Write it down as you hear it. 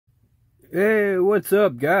Hey, what's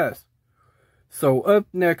up, guys? So up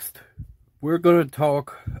next, we're going to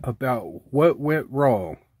talk about what went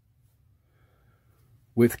wrong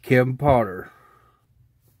with Kim Potter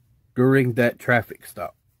during that traffic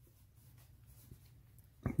stop.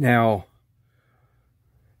 Now,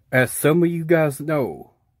 as some of you guys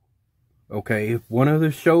know, okay, one of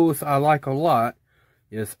the shows I like a lot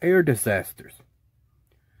is Air Disasters.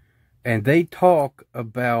 And they talk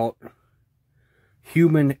about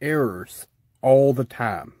human errors all the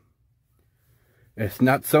time. It's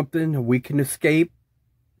not something we can escape,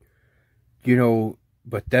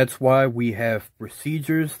 but that's why we have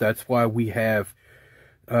procedures. That's why we have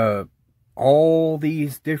all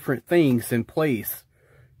these different things in place,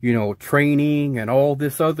 training and all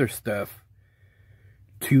this other stuff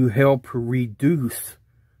to help reduce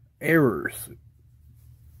errors.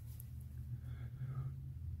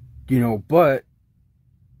 But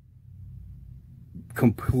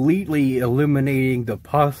completely eliminating the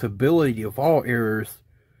possibility of all errors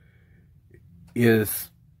is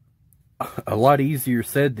a lot easier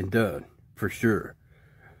said than done, for sure.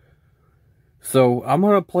 So I'm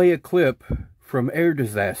going to play a clip from Air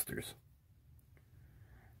Disasters.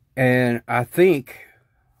 And I think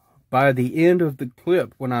by the end of the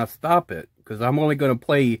clip, when I stop it, because I'm only going to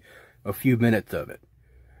play a few minutes of it.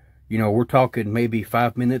 We're talking maybe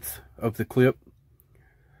 5 minutes of the clip.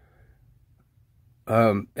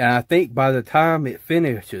 And I think by the time it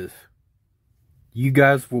finishes, you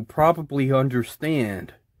guys will probably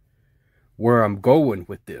understand where I'm going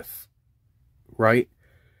with this, right?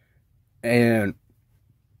 And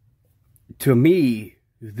to me,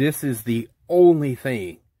 this is the only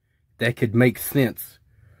thing that could make sense,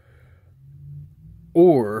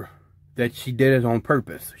 or that she did it on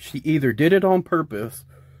purpose. She either did it on purpose,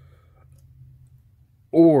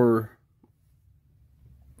 or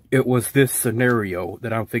it was this scenario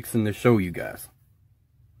that I'm fixing to show you guys.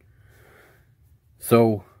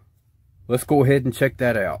 So, let's go ahead and check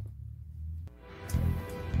that out.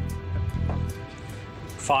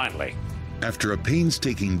 Finally. After a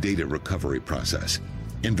painstaking data recovery process,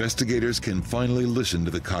 investigators can finally listen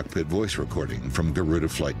to the cockpit voice recording from Garuda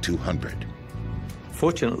Flight 200.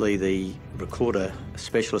 Fortunately, the recorder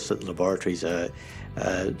specialists at the laboratories are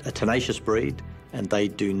a tenacious breed, and they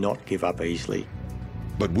do not give up easily.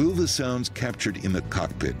 But will the sounds captured in the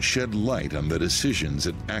cockpit shed light on the decisions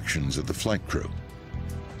and actions of the flight crew?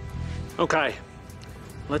 Okay,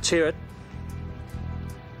 let's hear it.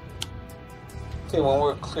 Okay, when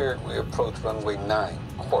we're cleared, we approach runway 9,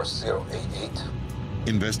 course 088.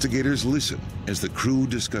 Investigators listen as the crew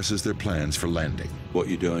discusses their plans for landing. What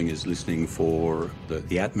you're doing is listening for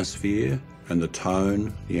the atmosphere and the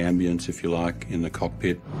tone, the ambience, if you like, in the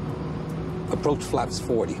cockpit. Approach flaps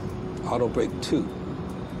 40, auto brake 2,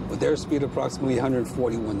 with airspeed approximately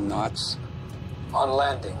 141 knots. On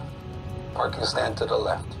landing, parking stand to the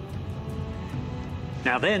left.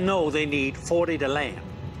 Now they know they need 40 to land,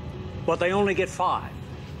 but they only get 5.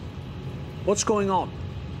 What's going on?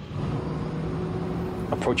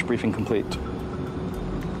 Approach briefing complete.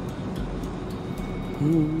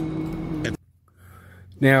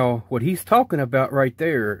 Now, what he's talking about right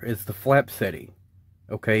there is the flap setting,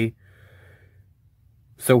 okay?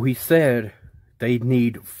 So he said they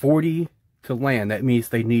need 40 to land. That means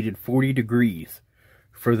they needed 40 degrees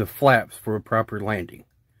for the flaps for a proper landing.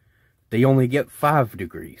 They only get 5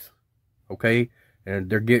 degrees, okay? And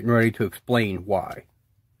they're getting ready to explain why.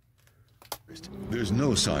 There's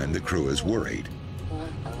no sign the crew is worried.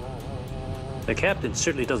 The captain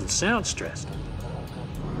certainly doesn't sound stressed.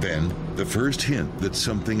 Then, the first hint that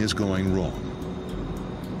something is going wrong.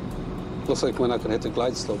 Looks like we're not going to hit the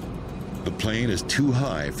glide slope. The plane is too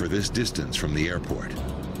high for this distance from the airport.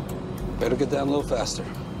 Better get down a little faster.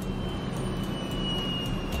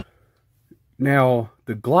 Now,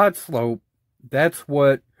 the glide slope, that's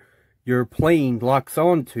what your plane locks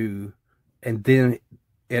onto, and then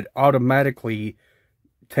it automatically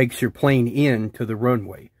takes your plane into the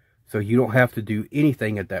runway. So you don't have to do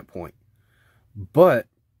anything at that point. But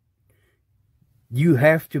you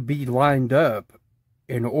have to be lined up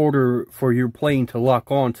in order for your plane to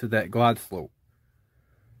lock on to that glide slope.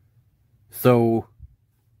 So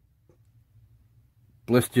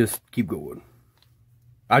let's just keep going.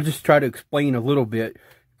 I just try to explain a little bit,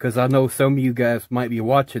 because I know some of you guys might be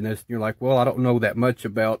watching this and you're like, well, I don't know that much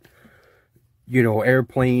about,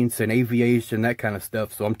 airplanes and aviation, that kind of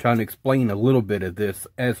stuff. So I'm trying to explain a little bit of this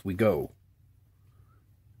as we go.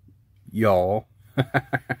 Y'all.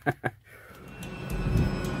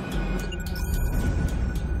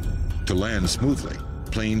 To land smoothly,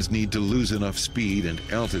 planes need to lose enough speed and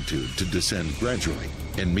altitude to descend gradually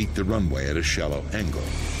and meet the runway at a shallow angle.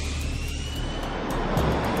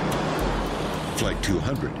 Flight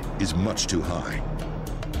 200 is much too high.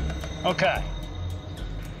 Okay.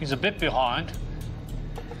 He's a bit behind,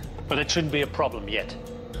 but it shouldn't be a problem yet.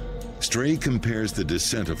 Stray compares the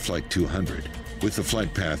descent of Flight 200 with the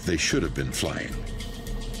flight path they should have been flying.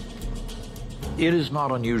 It is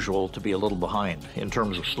not unusual to be a little behind in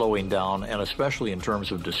terms of slowing down, and especially in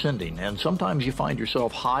terms of descending. And sometimes you find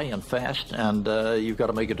yourself high and fast, and you've got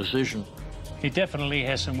to make a decision. He definitely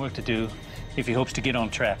has some work to do if he hopes to get on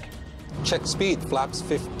track. Check speed, flaps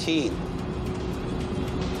 15.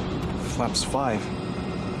 Flaps 5.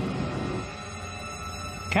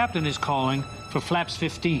 Captain is calling for flaps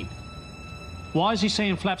 15. Why is he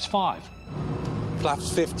saying flaps 5?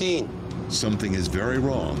 Flaps 15. Something is very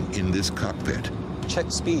wrong in this cockpit.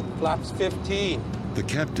 Check speed, flaps 15. The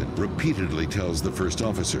captain repeatedly tells the first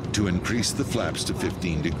officer to increase the flaps to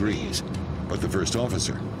 15 degrees, but the first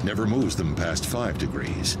officer never moves them past 5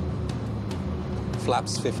 degrees.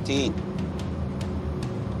 Flaps 15.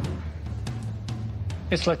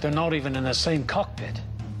 It's like they're not even in the same cockpit.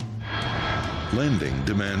 Landing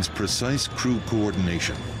demands precise crew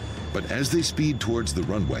coordination, but as they speed towards the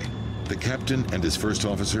runway, the captain and his first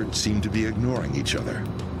officer seem to be ignoring each other.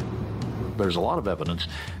 There's a lot of evidence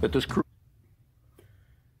that this crew...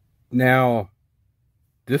 Now,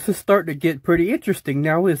 this is starting to get pretty interesting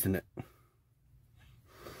now, isn't it?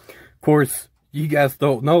 Of course, you guys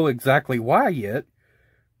don't know exactly why yet,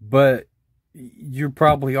 but you're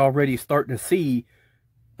probably already starting to see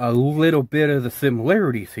a little bit of the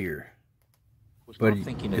similarities here. But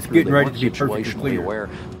it's getting ready to be perfectly clear. Aware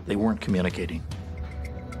they weren't communicating.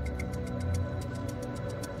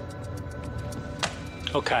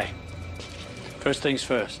 Okay. First things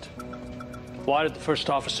first. Why did the first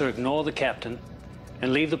officer ignore the captain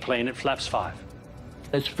and leave the plane at flaps 5?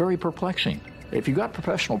 It's very perplexing. If you've got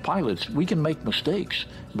professional pilots, we can make mistakes,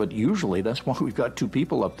 but usually that's why we've got two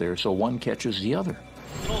people up there, so one catches the other.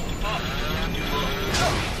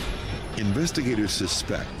 Investigators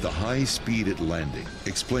suspect the high speed at landing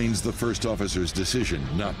explains the first officer's decision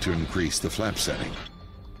not to increase the flap setting.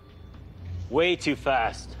 Way too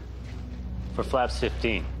fast for flaps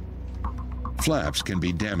 15. Flaps can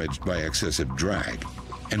be damaged by excessive drag,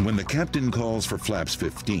 and when the captain calls for flaps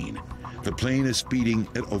 15, the plane is speeding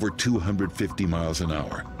at over 250 miles an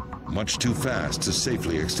hour, much too fast to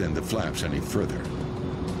safely extend the flaps any further.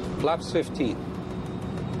 Flaps 15.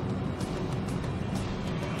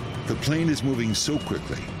 The plane is moving so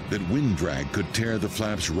quickly that wind drag could tear the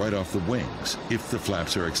flaps right off the wings if the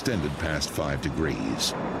flaps are extended past 5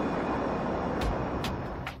 degrees.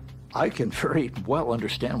 I can very well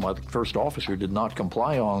understand why the first officer did not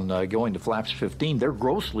comply on going to flaps 15. They're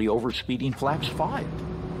grossly overspeeding flaps 5.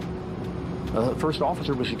 The first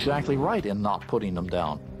officer was exactly right in not putting them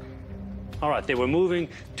down. All right, they were moving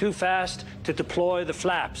too fast to deploy the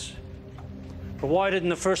flaps. But why didn't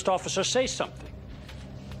the first officer say something?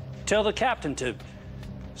 Tell the captain to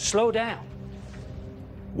slow down.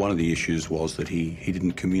 One of the issues was that he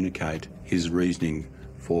didn't communicate his reasoning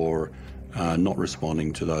for not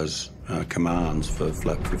responding to those commands for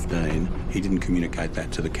flap 15. He didn't communicate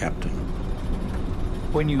that to the captain.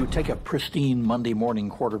 When you take a pristine Monday morning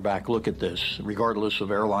quarterback look at this, regardless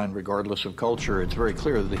of airline, regardless of culture, it's very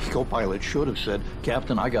clear that the co-pilot should have said,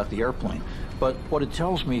 "Captain, I got the airplane." But what it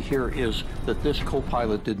tells me here is that this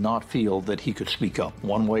co-pilot did not feel that he could speak up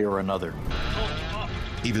one way or another.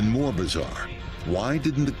 Even more bizarre, why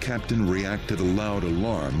didn't the captain react to the loud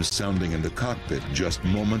alarms sounding in the cockpit just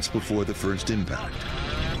moments before the first impact?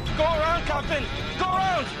 Go around, Captain! Go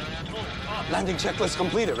around! Landing checklist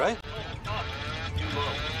completed, right?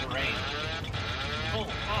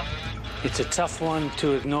 It's a tough one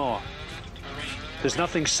to ignore. There's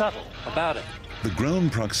nothing subtle about it. The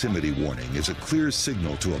ground proximity warning is a clear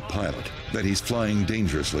signal to a pilot that he's flying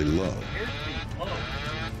dangerously low. Well,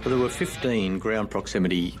 there were 15 ground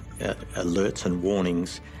proximity alerts and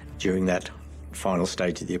warnings during that final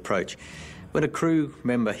stage of the approach. When a crew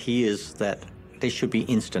member hears that, there should be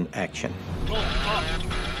instant action.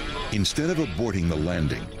 Instead of aborting the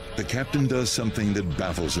landing, the captain does something that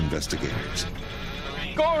baffles investigators.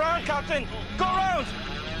 Go around, Captain! Go around!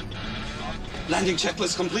 Landing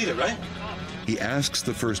checklist completed, right? He asks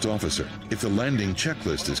the first officer if the landing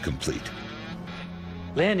checklist is complete.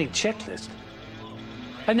 Landing checklist?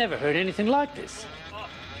 I never heard anything like this.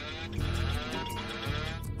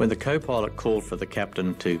 When the co-pilot called for the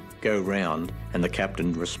captain to go round and the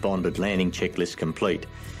captain responded, landing checklist complete,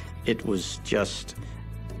 it was just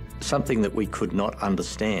something that we could not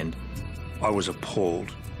understand. I was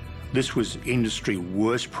appalled. This was industry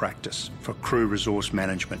worst practice for crew resource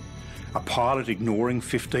management. A pilot ignoring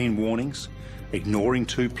 15 warnings, ignoring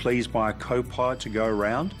 2 pleas by a co-pilot to go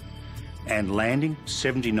around. and landing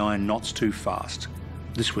 79 knots too fast.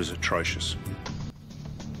 This was atrocious.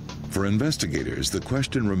 For investigators, the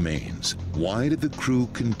question remains, why did the crew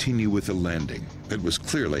continue with the landing that was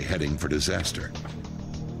clearly heading for disaster?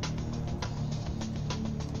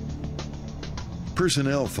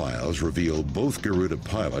 Personnel files reveal both Garuda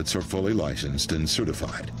pilots are fully licensed and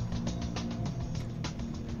certified.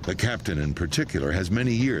 The captain in particular has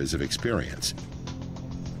many years of experience.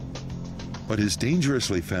 But his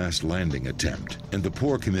dangerously fast landing attempt and the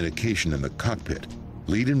poor communication in the cockpit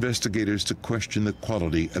lead investigators to question the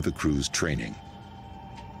quality of the crew's training.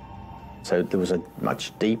 So there was a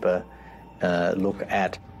much deeper look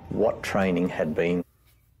at what training had been.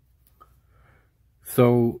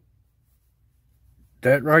 So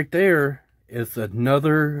that right there is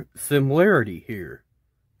another similarity here,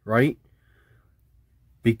 right?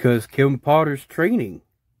 Because Kim Potter's training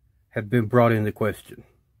had been brought into question.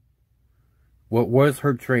 What was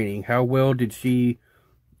her training? How well did she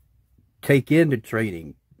take into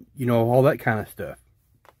training? You know, all that kind of stuff.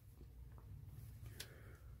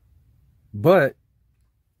 But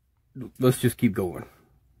let's just keep going.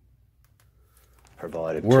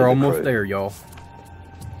 Provided We're almost there, y'all.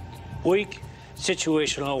 Weak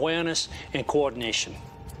situational awareness and coordination.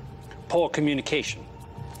 Poor communication.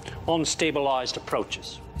 Unstabilized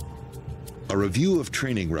approaches. A review of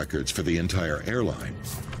training records for the entire airline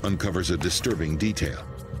uncovers a disturbing detail.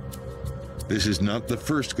 This is not the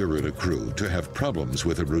first Garuda crew to have problems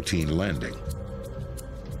with a routine landing.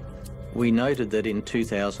 We noted that in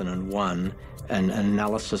 2001, an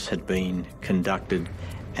analysis had been conducted,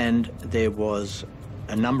 and there was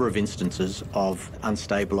a number of instances of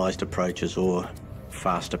unstabilized approaches or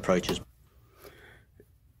fast approaches.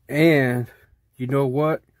 And you know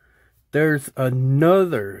what? There's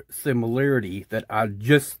another similarity that I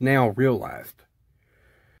just now realized.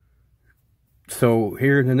 So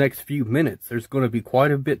here in the next few minutes, there's going to be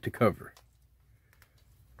quite a bit to cover.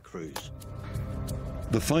 Crews.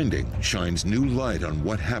 The finding shines new light on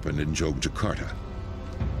what happened in Jogjakarta.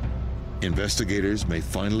 Investigators may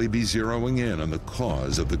finally be zeroing in on the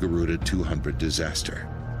cause of the Garuda 200 disaster.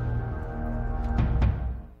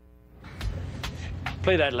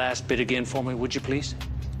 Play that last bit again for me, would you please?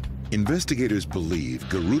 Investigators believe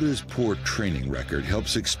Garuda's poor training record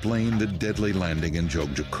helps explain the deadly landing in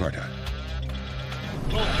Jogjakarta.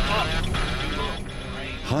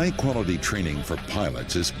 High-quality training for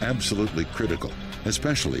pilots is absolutely critical,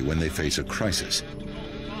 especially when they face a crisis.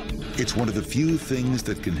 It's one of the few things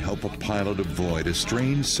that can help a pilot avoid a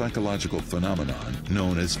strange psychological phenomenon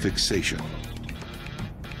known as fixation.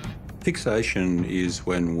 Fixation is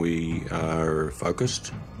when we are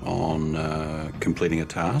focused on completing a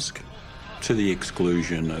task to the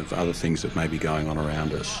exclusion of other things that may be going on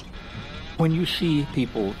around us. When you see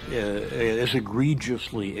people as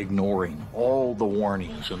egregiously ignoring all the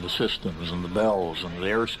warnings and the systems and the bells and the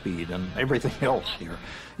airspeed and everything else here,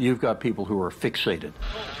 you've got people who are fixated.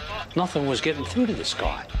 Nothing was getting through to this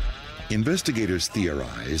guy. Investigators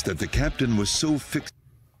theorize that the captain was so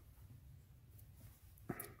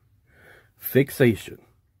Fixation,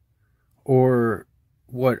 or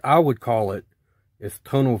what I would call it, is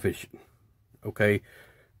tunnel vision. Okay?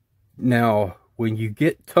 Now, when you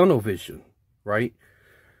get tunnel vision, right,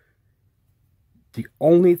 the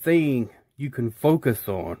only thing you can focus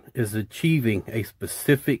on is achieving a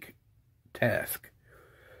specific task.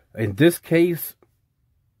 In this case,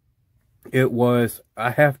 it was,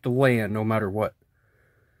 I have to land no matter what.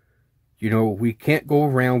 You know, we can't go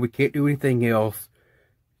around, we can't do anything else,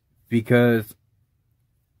 because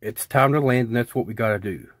it's time to land, and that's what we got to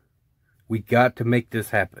do. We got to make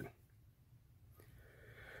this happen.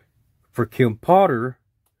 For Kim Potter,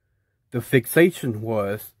 the fixation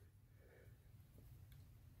was,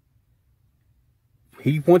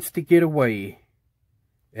 he wants to get away,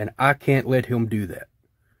 and I can't let him do that,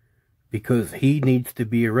 because he needs to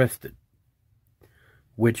be arrested.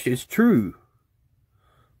 Which is true.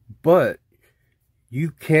 But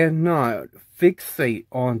you cannot fixate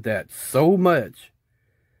on that so much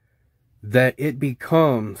that it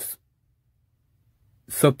becomes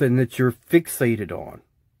something that you're fixated on.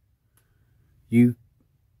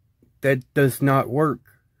 That does not work.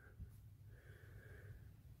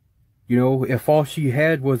 You know, if all she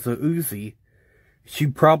had was a Uzi, she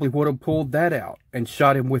probably would have pulled that out and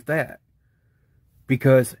shot him with that.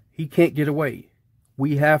 Because he can't get away.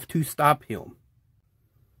 We have to stop him.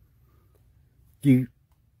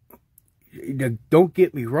 Don't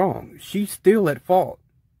get me wrong. She's still at fault.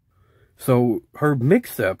 So her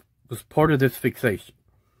mix-up was part of this fixation.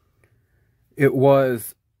 It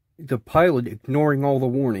was the pilot ignoring all the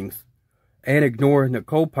warnings and ignoring the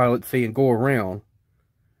co-pilot saying go around.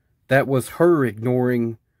 that was her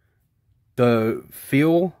ignoring the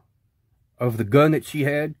feel of the gun that she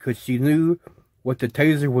had, because she knew what the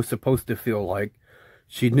taser was supposed to feel like.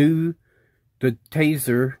 She knew the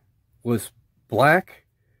taser was black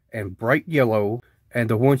and bright yellow, and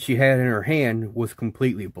the one she had in her hand was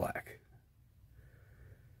completely black.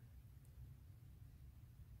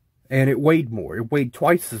 And it weighed more. It weighed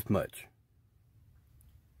twice as much.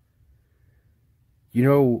 You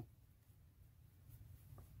know,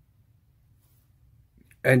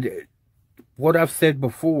 and what I've said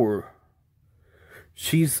before,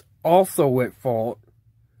 she's also at fault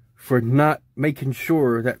for not making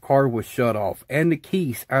sure that car was shut off and the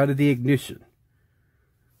keys out of the ignition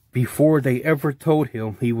before they ever told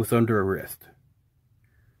him he was under arrest.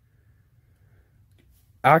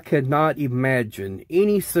 I cannot imagine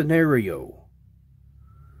any scenario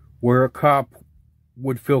where a cop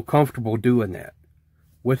would feel comfortable doing that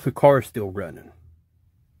with the car still running.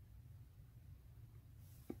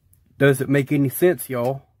 Does it make any sense,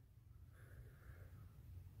 y'all?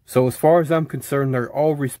 So as far as I'm concerned, they're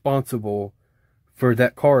all responsible for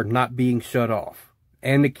that car not being shut off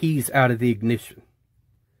and the keys out of the ignition.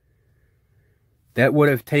 That would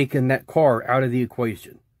have taken that car out of the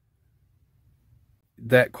equation.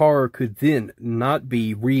 That car could then not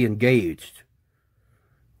be re-engaged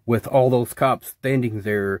with all those cops standing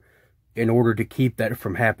there in order to keep that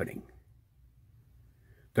from happening.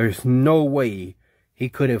 There's no way he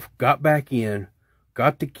could have got back in,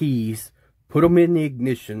 got the keys, put them in the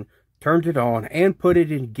ignition, turned it on, and put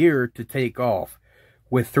it in gear to take off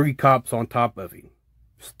with 3 cops on top of him,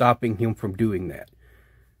 stopping him from doing that.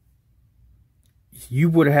 You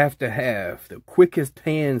would have to have the quickest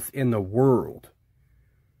hands in the world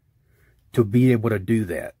to be able to do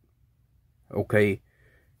that. Okay?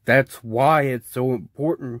 That's why it's so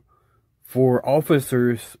important for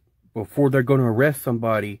officers, before they're going to arrest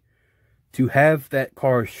somebody, to have that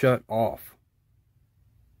car shut off.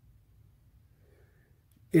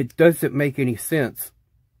 It doesn't make any sense.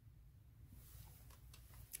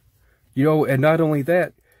 You know, and not only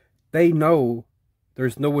that, they know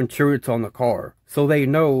there's no insurance on the car. So they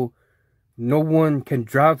know no one can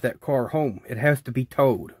drive that car home. It has to be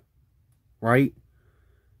towed. Right?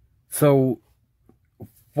 So,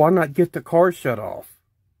 why not get the car shut off?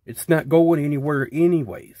 It's not going anywhere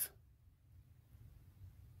anyways.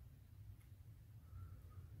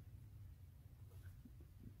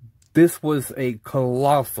 This was a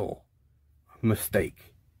colossal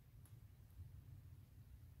mistake.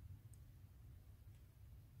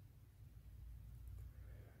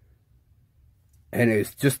 And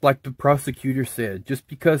it's just like the prosecutor said, just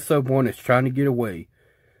because someone is trying to get away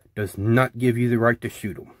does not give you the right to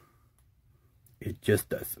shoot them. It just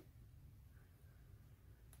doesn't.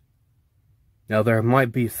 Now, there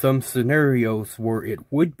might be some scenarios where it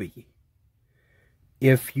would be,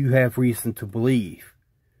 if you have reason to believe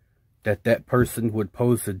that that person would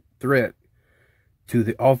pose a threat to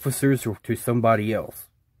the officers or to somebody else.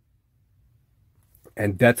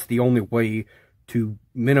 And that's the only way to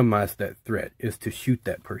minimize that threat, is to shoot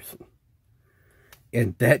that person.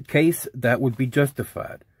 In that case, that would be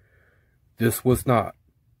justified. This was not.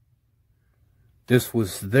 This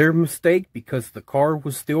was their mistake because the car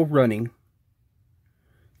was still running.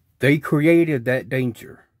 They created that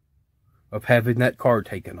danger of having that car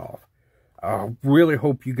taken off. I really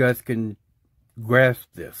hope you guys can grasp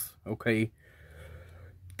this, okay?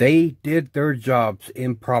 They did their jobs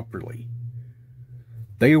improperly.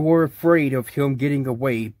 They were afraid of him getting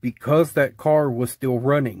away because that car was still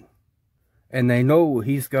running. And they know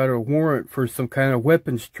he's got a warrant for some kind of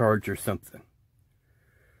weapons charge or something.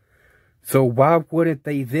 So why wouldn't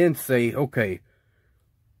they then say, okay,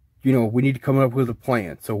 you know, we need to come up with a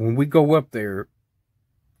plan. So when we go up there,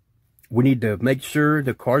 we need to make sure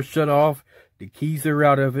the car's shut off, the keys are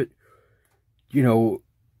out of it, you know,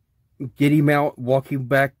 get him out, walk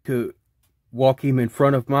him in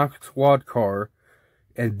front of my squad car,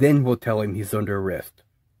 and then we'll tell him he's under arrest.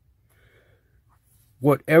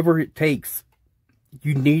 Whatever it takes,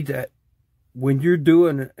 you need that. When you're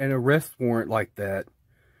doing an arrest warrant like that,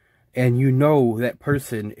 and you know that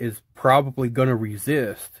person is probably going to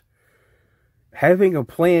resist, having a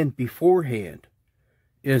plan beforehand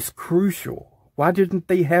is crucial. Why didn't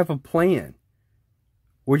they have a plan?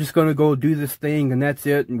 We're just going to go do this thing and that's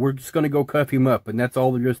it, and we're just going to go cuff him up and that's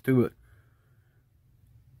all there is to it.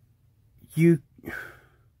 It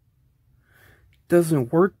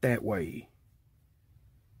doesn't work that way.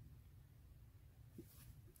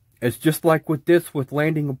 It's just like with this, with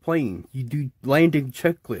landing a plane. You do landing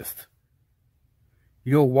checklist.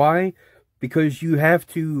 You know why? Because you have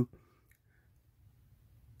to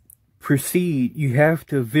proceed, you have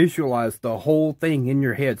to visualize the whole thing in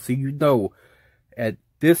your head. So you know, at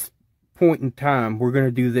this point in time, we're going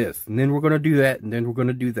to do this. And then we're going to do that. And then we're going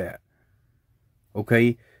to do that.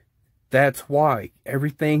 Okay? That's why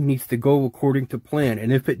everything needs to go according to plan.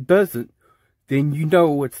 And if it doesn't, then you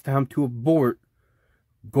know it's time to abort,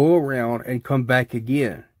 go around, and come back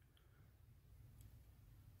again.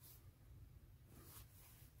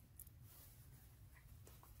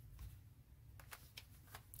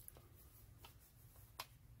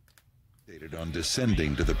 On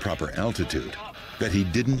descending to the proper altitude, that he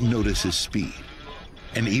didn't notice his speed.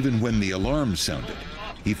 And even when the alarm sounded,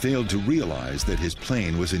 he failed to realize that his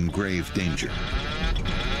plane was in grave danger.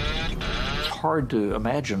 It's hard to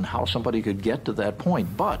imagine how somebody could get to that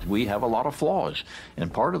point, but we have a lot of flaws.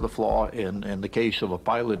 And part of the flaw in the case of a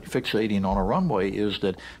pilot fixating on a runway is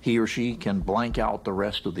that he or she can blank out the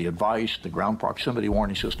rest of the advice, the ground proximity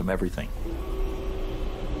warning system, everything.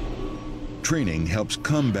 Training helps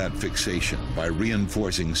combat fixation by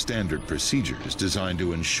reinforcing standard procedures designed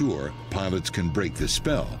to ensure pilots can break the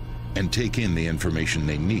spell and take in the information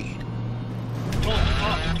they need.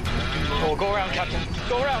 Oh, go around, Captain.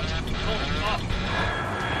 Go around.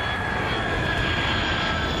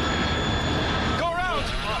 Go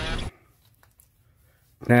around.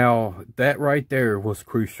 Now, that right there was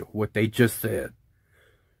crucial, what they just said.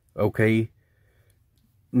 Okay?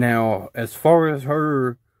 Now, as far as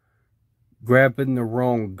her grabbing the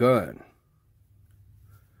wrong gun,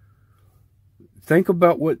 think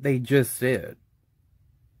about what they just said.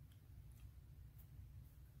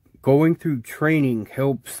 Going through training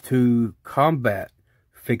helps to combat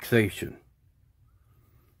fixation.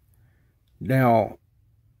 Now,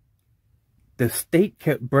 the state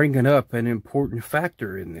kept bringing up an important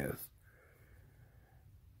factor in this.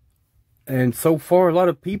 And so far, a lot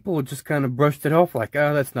of people just kind of brushed it off like,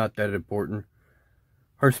 oh, that's not that important.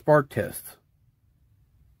 Her spark test.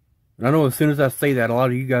 And I know as soon as I say that, a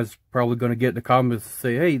lot of you guys are probably going to get in the comments and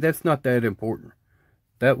say, hey, that's not that important.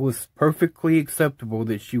 That was perfectly acceptable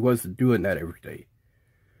that she wasn't doing that every day.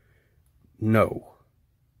 No.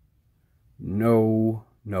 No,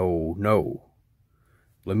 no, no.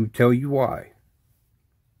 Let me tell you why.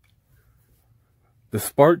 The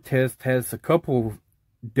spark test has a couple of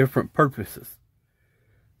different purposes.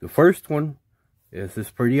 The first one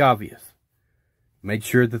is pretty obvious. Make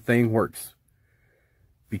sure the thing works.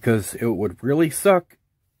 Because it would really suck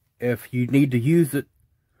if you need to use it,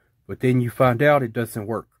 but then you find out it doesn't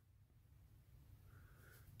work.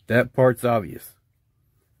 That part's obvious.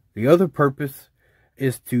 The other purpose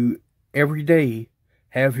is to, every day,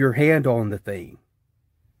 have your hand on the thing.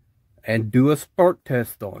 And do a spark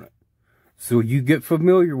test on it. So you get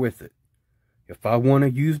familiar with it. If I want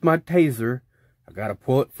to use my taser, I got to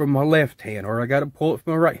pull it from my left hand, or I got to pull it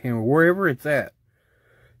from my right hand, or wherever it's at.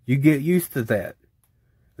 You get used to that.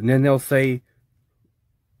 And then they'll say,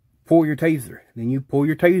 pull your taser. Then you pull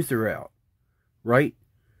your taser out. Right?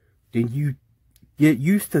 Then you get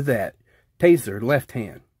used to that. Taser, left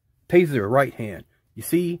hand. Taser, right hand. You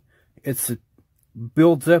see? It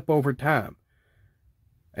builds up over time.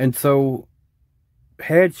 And so,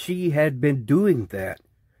 had she had been doing that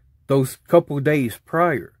those couple days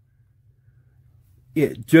prior,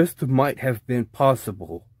 it just might have been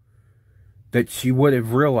possible that she would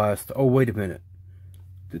have realized, oh, wait a minute,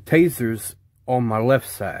 the taser's on my left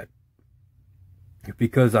side.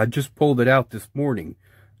 Because I just pulled it out this morning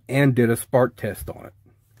and did a spark test on it.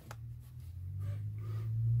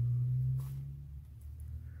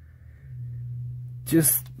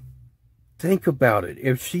 Just think about it.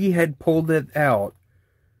 If she had pulled it out,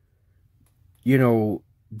 you know,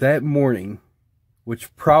 that morning,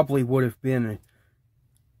 which probably would have been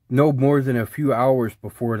no more than a few hours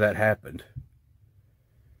before that happened.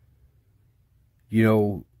 You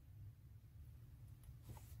know,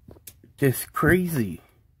 just crazy.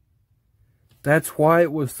 That's why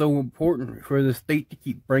it was so important for the state to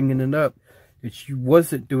keep bringing it up, that she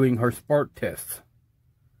wasn't doing her spark tests.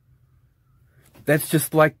 That's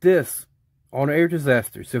just like this on air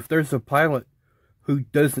disasters. If there's a pilot who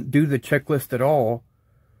doesn't do the checklist at all,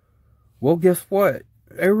 well, guess what?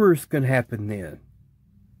 Errors can happen then.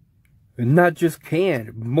 And not just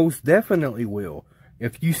can, most definitely will.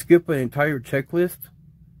 If you skip an entire checklist,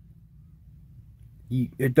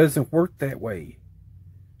 it doesn't work that way.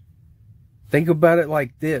 Think about it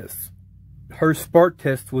like this. Her spark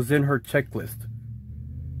test was in her checklist.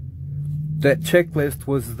 That checklist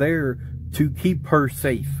was there to keep her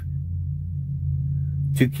safe.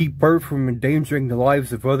 To keep her from endangering the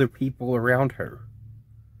lives of other people around her.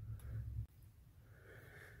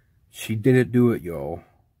 She didn't do it, y'all.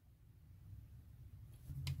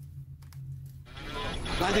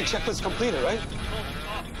 Landing checklist completed, right?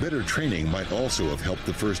 Better training might also have helped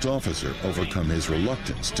the first officer overcome his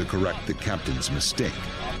reluctance to correct the captain's mistake.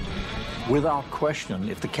 Without question,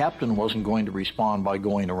 if the captain wasn't going to respond by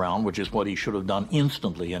going around, which is what he should have done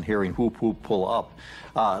instantly and hearing whoop whoop pull up,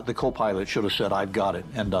 the co-pilot should have said, "I've got it,"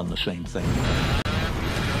 and done the same thing.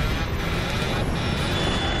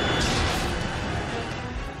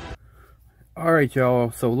 All right,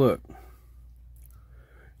 y'all. So look,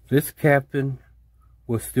 this captain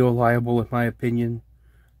was still liable in my opinion.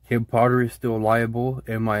 Kim Potter is still liable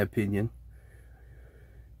in my opinion.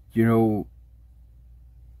 You know,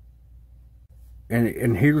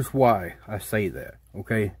 and here's why I say that,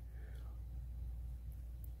 okay?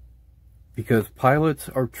 Because pilots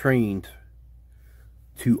are trained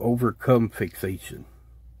to overcome fixation,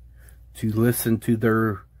 to listen to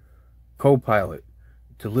their co-pilot,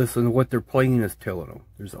 to listen to what their plane is telling them.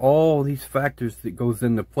 There's all these factors that goes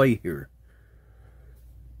into play here.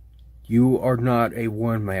 You are not a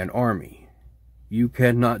one-man army. You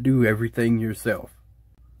cannot do everything yourself.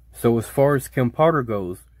 So as far as Kim Potter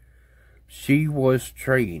goes, she was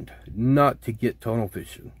trained not to get tunnel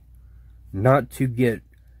vision, not to get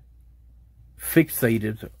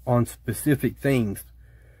fixated on specific things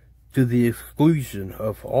to the exclusion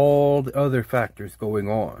of all the other factors going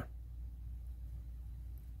on.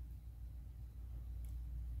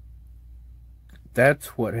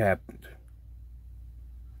 That's what happened.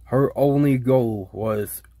 Her only goal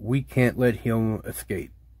was, we can't let him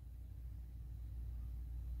escape.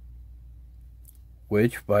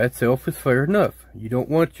 Which, by itself, is fair enough. You don't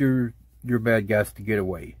want your bad guys to get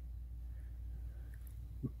away.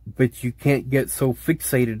 But you can't get so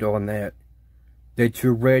fixated on that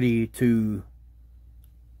you're ready to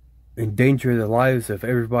endanger the lives of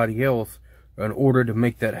everybody else in order to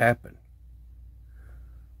make that happen.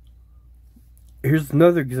 Here's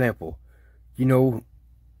another example. You know,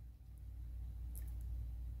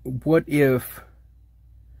 what if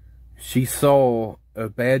she saw a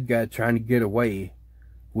bad guy trying to get away?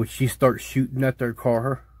 Would she start shooting at their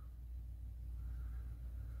car?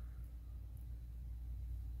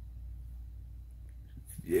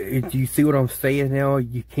 Do you see what I'm saying now?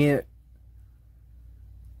 You can't.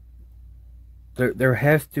 There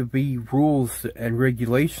has to be rules and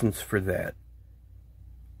regulations for that.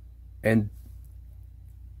 And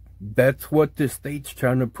that's what this state's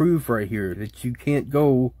trying to prove right here. That you can't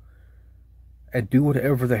go and do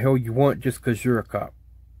whatever the hell you want just because you're a cop.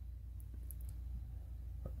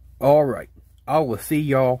 Alright, I will see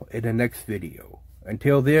y'all in the next video.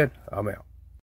 Until then, I'm out.